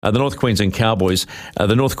The North Queensland Cowboys.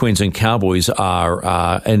 The North Queensland Cowboys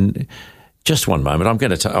are and. Just one moment. I'm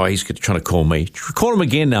going to. He's trying to call me. Call him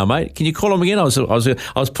again now, mate. Can you call him again? I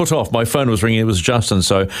was put off. My phone was ringing. It was Justin,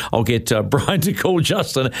 so I'll get Brian to call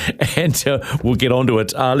Justin, and we'll get onto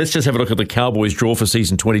it. Let's just have a look at the Cowboys' draw for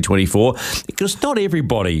season 2024, because not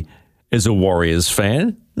everybody is a Warriors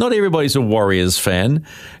fan. Not everybody's a Warriors fan.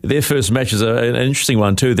 Their first match is an interesting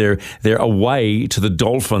one too. They're away to the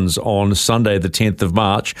Dolphins on Sunday, the 10th of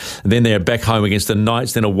March. Then they're back home against the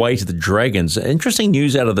Knights, then away to the Dragons. Interesting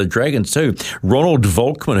news out of the Dragons too. Ronald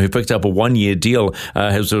Volkman, who picked up a one-year deal,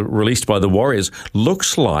 was released by the Warriors.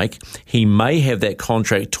 Looks like he may have that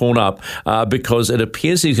contract torn up because it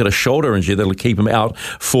appears he's got a shoulder injury that'll keep him out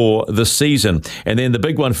for the season. And then the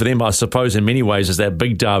big one for them, I suppose, in many ways, is that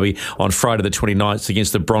big derby on Friday the 29th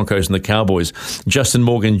against the Broncos and the Cowboys. Justin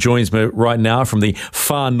Morgan joins me right now from the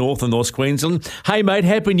far north of North Queensland. Hey, mate,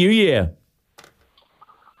 Happy New Year.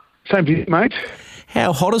 Same to you, mate.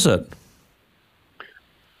 How hot is it?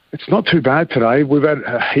 It's not too bad today. We've had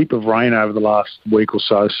a heap of rain over the last week or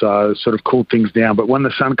so sort of cooled things down. But when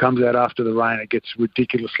the sun comes out after the rain, it gets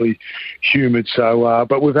ridiculously humid. So,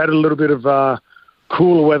 but we've had a little bit of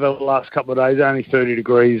cooler weather the last couple of days, only 30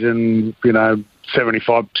 degrees and,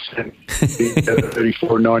 75%,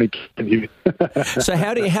 34, 90%. So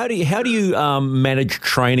how do you manage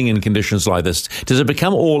training in conditions like this? Does it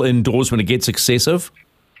become all indoors when it gets excessive?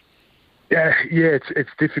 Yeah, it's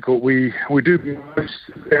difficult. We do most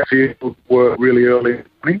of our field work really early in the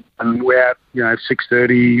morning, and we're out,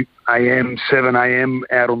 6:30 a.m., 7 a.m.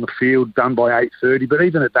 out on the field, done by 8:30. But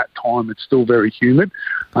even at that time, it's still very humid.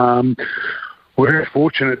 We're very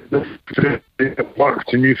fortunate that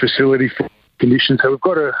it's a new facility for conditions. So we've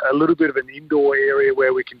got a little bit of an indoor area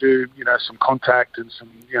where we can do, some contact and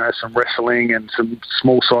some wrestling and some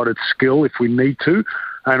small-sided skill if we need to.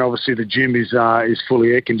 And obviously the gym is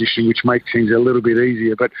fully air conditioned, which makes things a little bit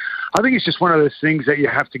easier. But I think it's just one of those things that you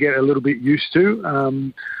have to get a little bit used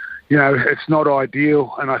to. It's not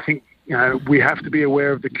ideal, and I think we have to be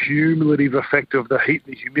aware of the cumulative effect of the heat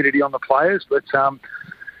and the humidity on the players. But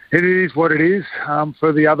it is what it is.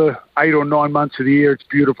 For the other 8 or 9 months of the year, it's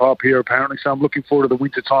beautiful up here, apparently. So I'm looking forward to the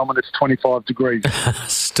winter time when it's 25 degrees.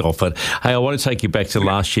 Stop it. Hey, I want to take you back to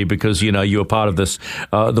last year because, you were part of this,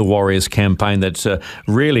 the Warriors campaign that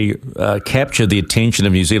really captured the attention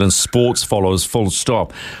of New Zealand sports followers, full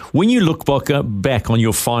stop. When you look back on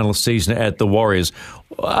your final season at the Warriors,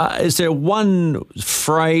 is there one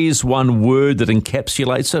phrase, one word that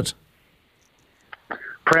encapsulates it?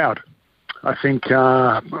 Proud. I think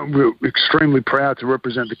we're extremely proud to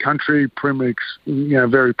represent the country,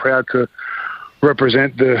 very proud to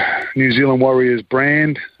represent the New Zealand Warriors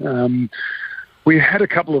brand. We had a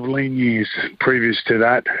couple of lean years previous to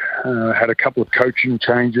that, had a couple of coaching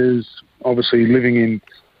changes. Obviously, living in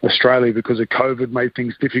Australia because of COVID made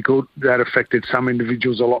things difficult. That affected some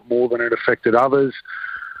individuals a lot more than it affected others.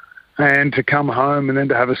 And to come home and then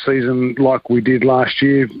to have a season like we did last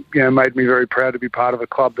year, made me very proud to be part of a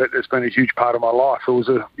club that has been a huge part of my life. It was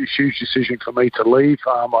a huge decision for me to leave.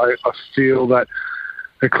 I feel that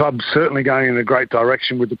the club's certainly going in a great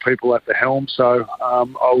direction with the people at the helm. So I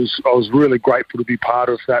was really grateful to be part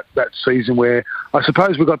of that season where I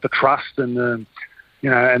suppose we got the trust and the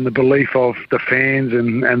and the belief of the fans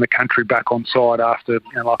and the country back on side after,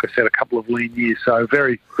 like I said, a couple of lean years. So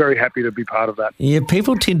very, very happy to be part of that. Yeah,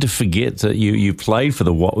 people tend to forget that you played for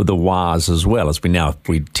the Wars as well, as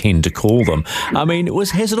we tend to call them. I mean,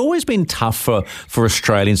 has it always been tough for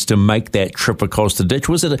Australians to make that trip across the ditch?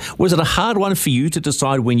 Was it a hard one for you to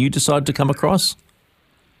decide when you decided to come across?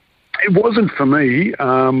 It wasn't for me.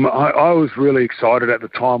 I was really excited at the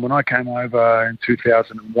time. When I came over in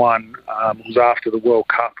 2001, it was after the World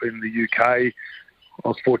Cup in the UK. I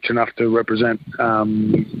was fortunate enough to represent,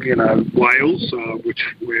 Wales,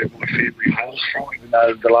 where my family hails from, even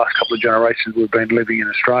though the last couple of generations we've been living in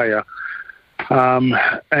Australia.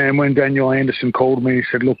 And when Daniel Anderson called me, he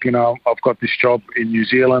said, look, I've got this job in New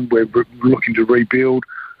Zealand. We're looking to rebuild.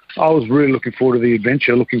 I was really looking forward to the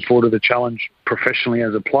adventure, looking forward to the challenge professionally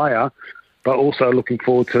as a player, but also looking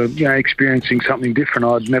forward to, experiencing something different.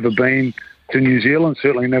 I'd never been to New Zealand,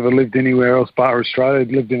 certainly never lived anywhere else bar Australia.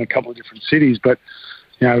 I'd lived in a couple of different cities, but,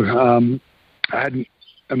 I hadn't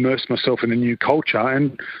immersed myself in a new culture.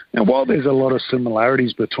 And while there's a lot of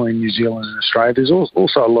similarities between New Zealand and Australia, there's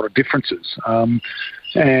also a lot of differences.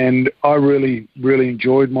 And I really, really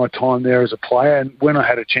enjoyed my time there as a player. And when I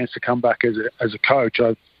had a chance to come back as a coach,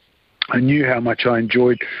 I knew how much I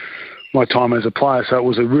enjoyed my time as a player, so it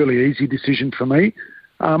was a really easy decision for me.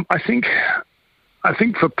 I think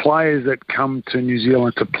for players that come to New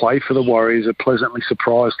Zealand to play for the Warriors are pleasantly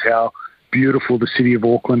surprised how beautiful the city of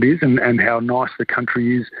Auckland is and how nice the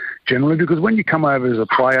country is generally. Because when you come over as a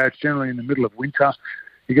player, it's generally in the middle of winter.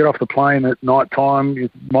 You get off the plane at night time.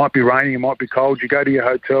 It might be raining, it might be cold. You go to your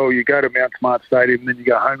hotel, you go to Mount Smart Stadium, and then you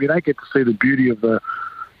go home. You don't get to see the beauty of the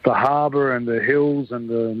harbour and the hills and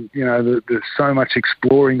there's so much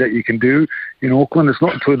exploring that you can do in Auckland. It's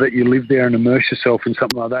not until that you live there and immerse yourself in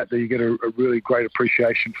something like that you get a really great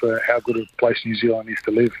appreciation for how good a place New Zealand is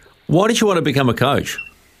to live. Why did you want to become a coach?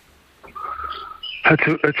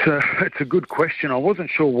 It's a good question. I wasn't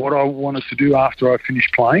sure what I wanted to do after I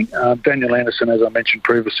finished playing. Daniel Anderson, as I mentioned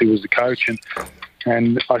previously, was the coach,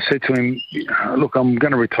 and I said to him, look, I'm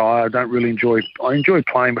going to retire. I enjoy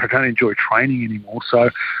playing, but I don't enjoy training anymore. So I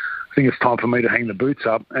think it's time for me to hang the boots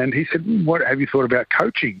up. And he said, what have you thought about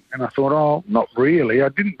coaching? And I thought, oh, not really. I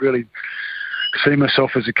didn't really see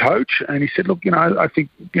myself as a coach. And he said, look, I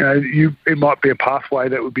think, it might be a pathway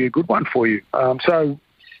that would be a good one for you. So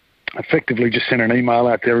effectively just sent an email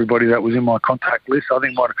out to everybody that was in my contact list. I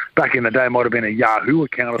think back in the day it might have been a Yahoo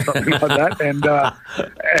account or something like that.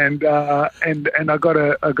 And I got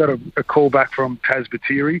a call back from Taz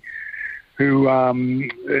Batiri, who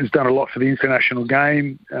has done a lot for the international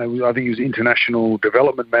game. I think he was international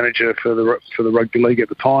development manager for the rugby league at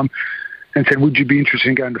the time, and said, would you be interested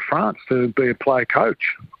in going to France to be a player coach?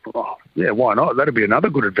 Oh, yeah, why not? That'd be another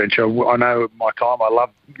good adventure. I know at my time I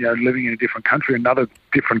loved living in a different country, another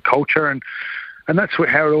different culture, and that's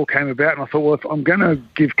how it all came about. And I thought, well, if I'm going to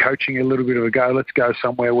give coaching a little bit of a go, let's go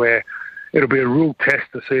somewhere where it'll be a real test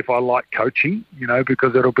to see if I like coaching,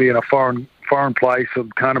 because it'll be in a foreign place. I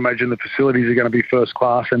can't imagine the facilities are going to be first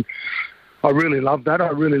class. And I really loved that. I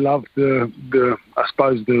really loved the I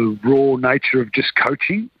suppose, the raw nature of just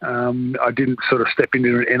coaching. I didn't sort of step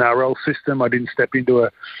into an NRL system. I didn't step into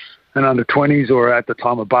an under-20s or at the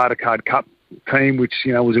time a Barter Card Cup team, which,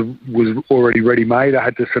 was already ready-made. I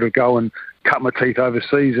had to sort of go and cut my teeth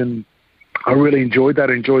overseas, and I really enjoyed that.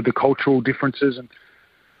 I enjoyed the cultural differences. And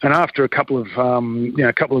after a couple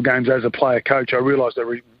of games as a player coach, I realised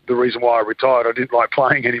that the reason why I retired, I didn't like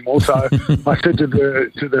playing anymore. So I said to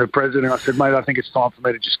the president, I said, mate, I think it's time for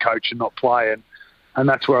me to just coach and not play. And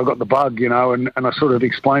that's where I got the bug, and I sort of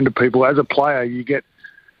explained to people, as a player, you get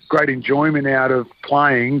great enjoyment out of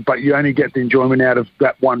playing, but you only get the enjoyment out of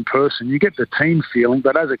that one person. You get the team feeling,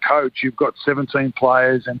 but as a coach, you've got 17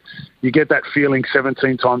 players, and you get that feeling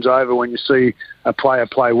 17 times over when you see a player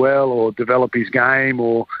play well or develop his game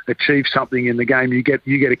or achieve something in the game. You get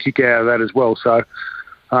a kick out of that as well. So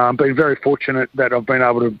been very fortunate that I've been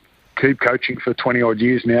able to keep coaching for 20 odd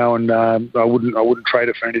years now, and I wouldn't trade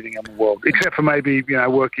it for anything in the world, except for maybe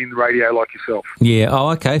working in the radio like yourself. Yeah. Oh,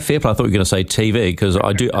 okay. Fair play. I thought you were going to say TV, because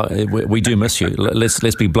we do miss you.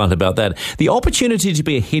 Let's be blunt about that. The opportunity to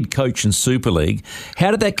be a head coach in Super League, how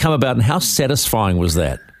did that come about, and how satisfying was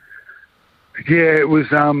that? Yeah, it was.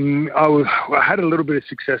 I had a little bit of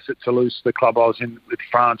success at Toulouse, the club I was in with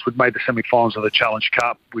France. We'd made the semi-finals of the Challenge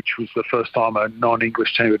Cup, which was the first time a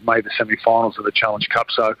non-English team had made the semi-finals of the Challenge Cup.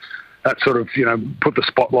 So that sort of, put the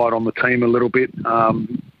spotlight on the team a little bit. I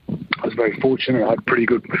was very fortunate. I had a pretty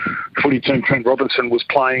good footy team. Trent Robinson was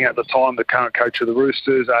playing at the time, the current coach of the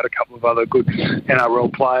Roosters. I had a couple of other good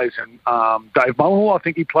NRL players, and Dave Mulhall, I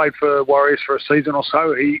think he played for Warriors for a season or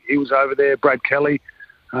so. He was over there. Brad Kelly.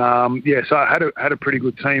 So I had a pretty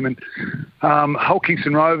good team, and Hull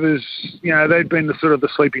Kingston Rovers, they'd been the sort of the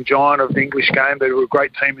sleeping giant of the English game. They were a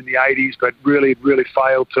great team in the 80s, but really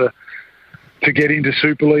failed to get into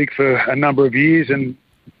Super League for a number of years. And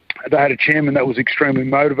they had a chairman that was extremely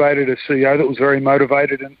motivated, a CEO that was very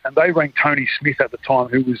motivated, and they rang Tony Smith at the time,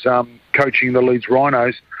 who was coaching the Leeds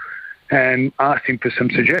Rhinos, and asked him for some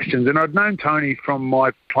suggestions. And I'd known Tony from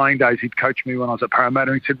my playing days. He'd coached me when I was at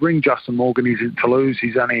Parramatta. He said, ring Justin Morgan. He's in Toulouse.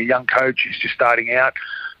 He's only a young coach. He's just starting out.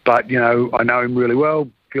 But, I know him really well.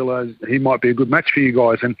 Feel as he might be a good match for you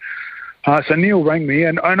guys. And so Neil rang me,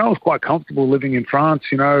 and I was quite comfortable living in France,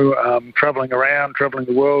 travelling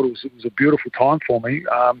the world. It was a beautiful time for me.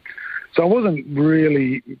 So I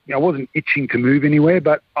wasn't itching to move anywhere,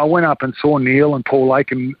 but I went up and saw Neil and Paul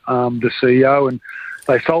Lakin, the CEO, and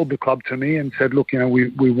they sold the club to me and said, look,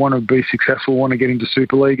 we want to be successful, want to get into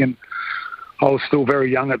Super League. And I was still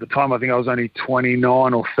very young at the time. I think I was only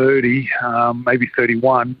 29 or 30, maybe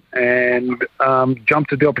 31, and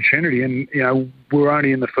jumped at the opportunity. And, we were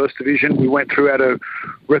only in the first division. We went through at a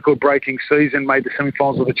record-breaking season, made the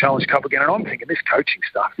semi-finals of the Challenge Cup again. And I'm thinking, this coaching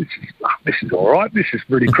stuff, this is all right. This is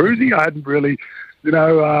pretty cruisy. I hadn't really...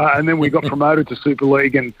 and then we got promoted to Super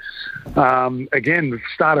League, and again, the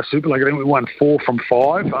start of Super League, I think we won 4 from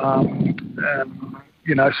 5.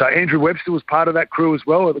 So Andrew Webster was part of that crew as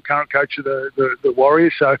well, the current coach of the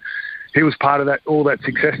Warriors. So, he was part of that, all that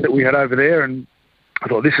success that we had over there, and I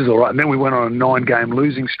thought, this is all right. And then we went on a 9-game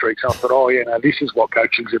losing streak. So I thought, oh, yeah, no, this is what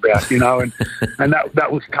coaching's about, you know. And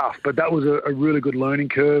that was tough. But that was a really good learning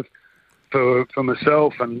curve for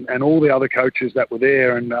myself and all the other coaches that were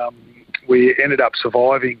there. And we ended up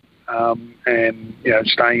surviving and, you know,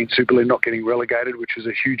 staying in Super League, not getting relegated, which was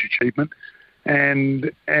a huge achievement.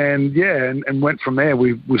 And went from there.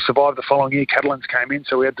 We survived the following year. Catalans came in,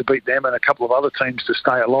 so we had to beat them and a couple of other teams to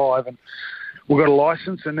stay alive. And we got a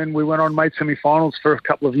licence, and then we went on and made semi-finals for a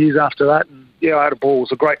couple of years after that. And yeah, I had a ball.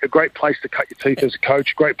 It was a great place to cut your teeth as a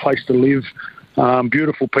coach. Great place to live.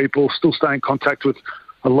 Beautiful people. Still stay in contact with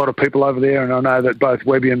a lot of people over there, and I know that both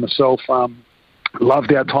Webby and myself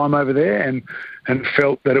loved our time over there and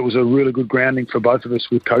felt that it was a really good grounding for both of us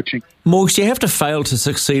with coaching. Morgs, do you have to fail to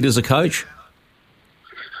succeed as a coach?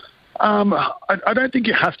 I don't think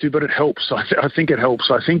you have to, but it helps. I think it helps.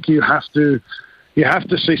 I think you have to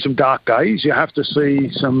see some dark days. You have to see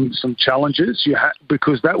some challenges.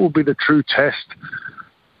 Because that will be the true test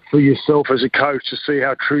for yourself as a coach, to see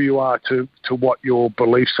how true you are to what your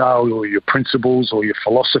beliefs are, or your principles, or your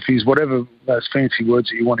philosophies, whatever those fancy words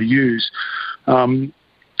that you want to use.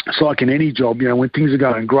 It's like in any job, you know, when things are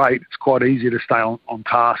going great, it's quite easy to stay on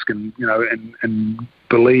task and, you know, and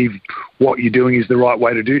believe what you're doing is the right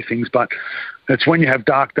way to do things. But it's when you have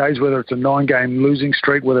dark days, whether it's a 9-game losing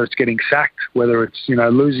streak, whether it's getting sacked, whether it's, you know,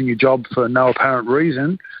 losing your job for no apparent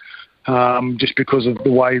reason, just because of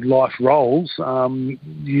the way life rolls,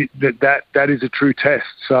 that is a true test.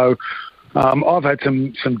 So I've had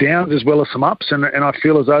some downs as well as some ups, and I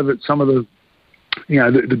feel as though that some of the, you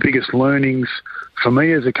know, the biggest learnings for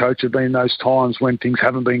me as a coach have been those times when things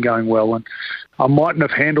haven't been going well, and I mightn't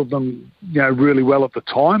have handled them, you know, really well at the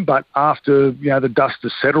time, but after, you know, the dust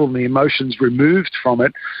has settled and the emotions removed from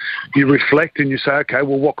it, you reflect and you say, okay,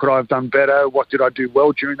 well, what could I have done better? What did I do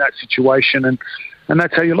well during that situation? And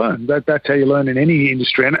that's how you learn. That's how you learn in any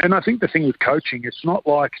industry. And I think the thing with coaching, it's not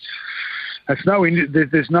like there's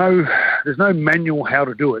no manual how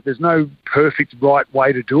to do it. There's no perfect right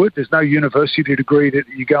way to do it. There's no university degree that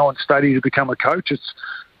you go and study to become a coach. It's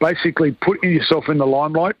basically putting yourself in the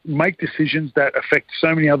limelight, make decisions that affect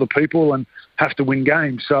so many other people, and have to win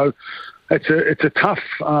games. So it's a tough,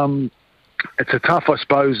 I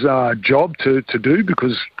suppose, job to do,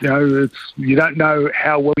 because, you know, you don't know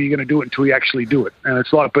how well you're going to do it until you actually do it. And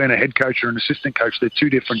it's like being a head coach or an assistant coach. They're two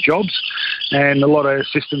different jobs, and a lot of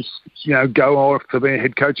assistants, you know, go off to being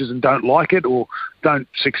head coaches and don't like it, or don't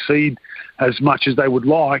succeed as much as they would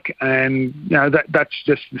like. And, you know, that's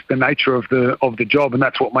just the nature of the job, and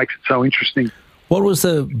that's what makes it so interesting. What was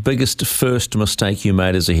the biggest first mistake you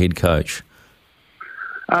made as a head coach?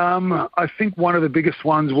 I think one of the biggest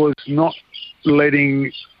ones was not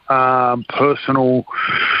letting personal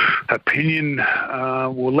opinion,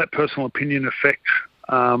 let personal opinion affect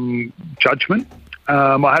judgment.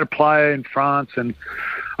 I had a player in France, and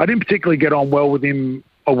I didn't particularly get on well with him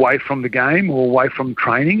away from the game or away from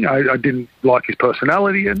training. I didn't like his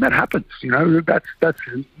personality, and that happens. You know, that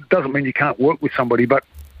doesn't mean you can't work with somebody. But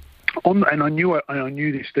I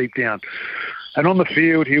knew this deep down. And on the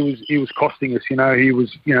field, he was costing us. He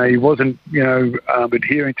wasn't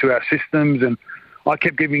adhering to our systems, and I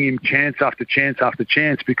kept giving him chance after chance after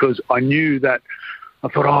chance, because I knew that. I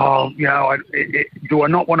thought, do I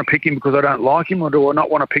not want to pick him because I don't like him, or do I not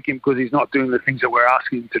want to pick him because he's not doing the things that we're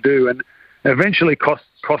asking him to do? And eventually cost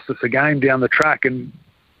us a game down the track. And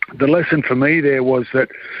the lesson for me there was that,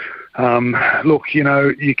 look,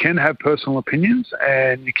 you can have personal opinions,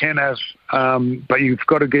 and you can have, but you've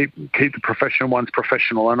got to keep the professional ones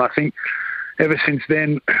professional. And I think ever since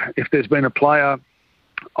then, if there's been a player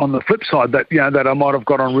on the flip side that that I might have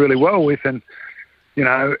got on really well with, and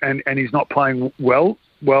he's not playing well,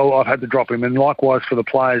 I've had to drop him. And likewise for the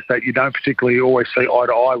players that you don't particularly always see eye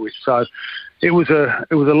to eye with. So it was a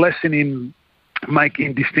lesson in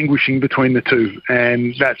distinguishing between the two,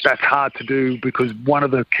 and that's hard to do, because one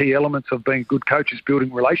of the key elements of being a good coach is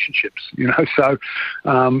building relationships. So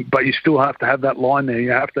but you still have to have that line there.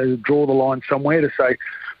 You have to draw the line somewhere to say,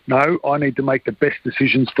 no, I need to make the best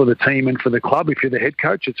decisions for the team and for the club. If you're the head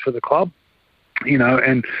coach, it's for the club.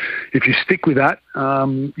 And if you stick with that,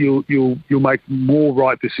 you'll make more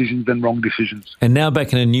right decisions than wrong decisions. And now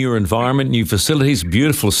back in a newer environment, new facilities,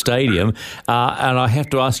 beautiful stadium, and I have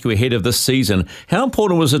to ask you ahead of this season, how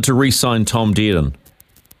important was it to re-sign Tom Dearden?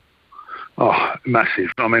 Oh, massive.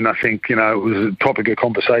 I mean, I think, it was a topic of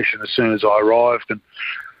conversation as soon as I arrived, and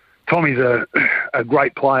Tommy's a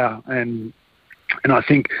great player, and I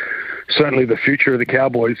think certainly the future of the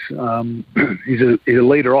Cowboys. He's a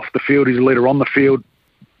leader off the field. He's a leader on the field.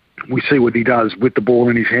 We see what he does with the ball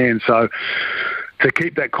in his hand. So to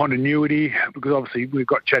keep that continuity, because obviously we've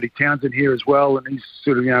got Chatty Townsend here as well, and he's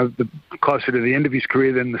sort of, closer to the end of his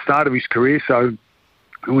career than the start of his career, so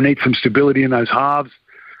we'll need some stability in those halves.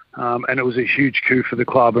 And it was a huge coup for the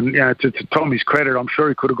club. And to Tommy's credit, I'm sure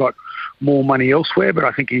he could have got more money elsewhere, but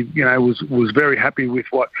I think he was very happy with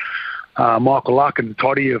what Michael Luck and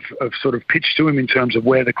Toddy have sort of pitched to him in terms of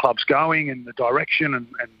where the club's going and the direction and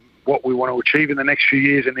what we want to achieve in the next few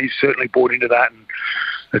years. And he's certainly bought into that. And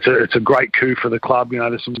it's a great coup for the club.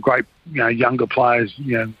 There's some great younger players.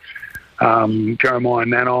 Jeremiah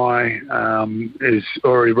Nanai is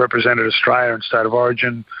already represented Australia in State of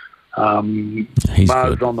Origin.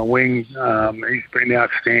 Mars on the wing. He's been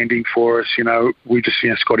outstanding for us. We just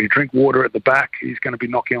seen Scotty Drinkwater at the back. He's going to be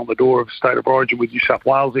knocking on the door of State of Origin with New South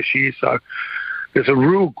Wales this year. So there's a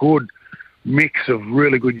real good mix of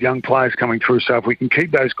really good young players coming through. So if we can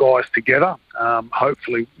keep those guys together,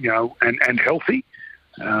 hopefully, and healthy,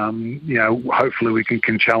 hopefully we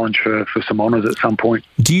can challenge for some honours at some point.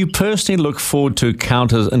 Do you personally look forward to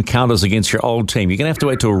encounters against your old team? You're going to have to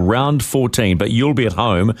wait till round 14, but you'll be at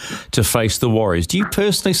home to face the Warriors. Do you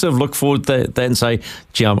personally sort of look forward to that and say,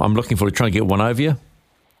 gee, I'm looking forward to trying to get one over you?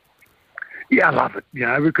 Yeah, I love it,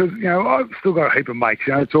 because, I've still got a heap of mates,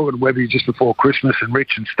 talking to Webby just before Christmas and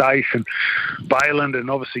Rich and Stace and Bayland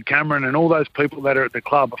and obviously Cameron and all those people that are at the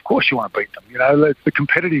club. Of course you want to beat them. It's the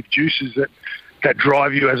competitive juices that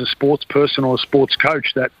drive you as a sports person or a sports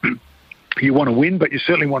coach, that you want to win, but you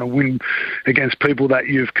certainly want to win against people that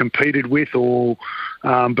you've competed with or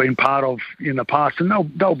been part of in the past. And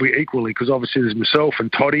they'll be equally, because obviously there's myself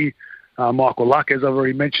and Toddy, Michael Luck, as I've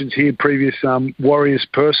already mentioned here, previous Warriors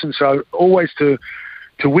person. So always to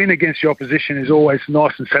win against your opposition is always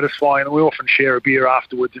nice and satisfying. And we often share a beer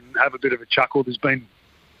afterwards and have a bit of a chuckle. There's been,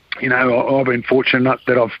 I've been fortunate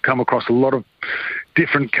that I've come across a lot of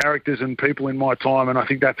different characters and people in my time, and I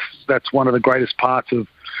think that's one of the greatest parts of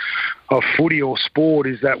footy or sport,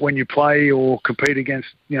 is that when you play or compete against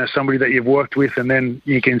somebody that you've worked with, and then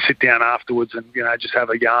you can sit down afterwards and just have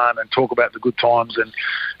a yarn and talk about the good times. And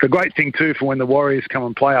the great thing too for when the Warriors come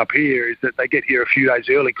and play up here is that they get here a few days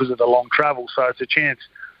early because of the long travel, so it's a chance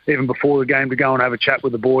even before the game to go and have a chat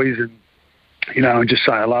with the boys and and just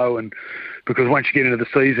say hello. And because once you get into the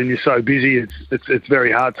season, you're so busy, it's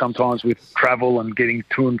very hard sometimes with travel and getting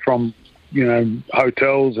to and from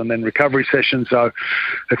hotels and then recovery sessions. So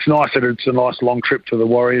it's nice that it's a nice long trip to the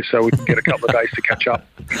Warriors, so we can get a couple of days to catch up.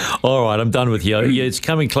 All right, I'm done with you. Yeah, it's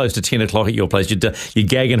coming close to 10 o'clock at your place. You're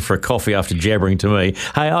gagging for a coffee after jabbering to me.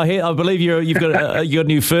 Hey, I believe you've got a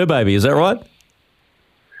new fur baby. Is that right?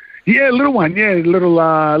 Yeah, little one. Yeah,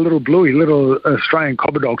 little Bluey, little Australian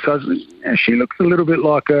cobber dog. So she looks a little bit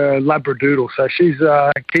like a Labradoodle. So she's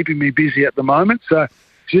keeping me busy at the moment. So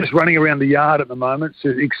she's just running around the yard at the moment, so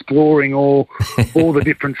exploring all the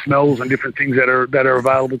different smells and different things that are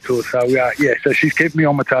available to us. So so she's keeping me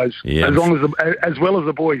on my toes, as well as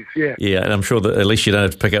the boys. Yeah. Yeah, and I'm sure that at least you don't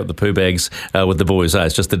have to pick up the poo bags with the boys.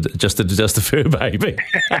 It's just the fur baby.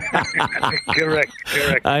 Correct.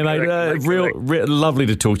 Hey mate, real lovely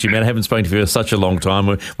to talk to you, man. I haven't spoken to you for such a long time.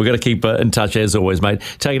 We've got to keep in touch as always, mate.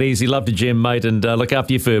 Take it easy. Love to gym, mate, and look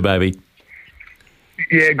after your fur baby.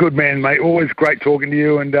 Yeah, good man, mate. Always great talking to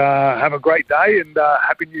you, and have a great day, and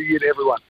Happy New Year to everyone.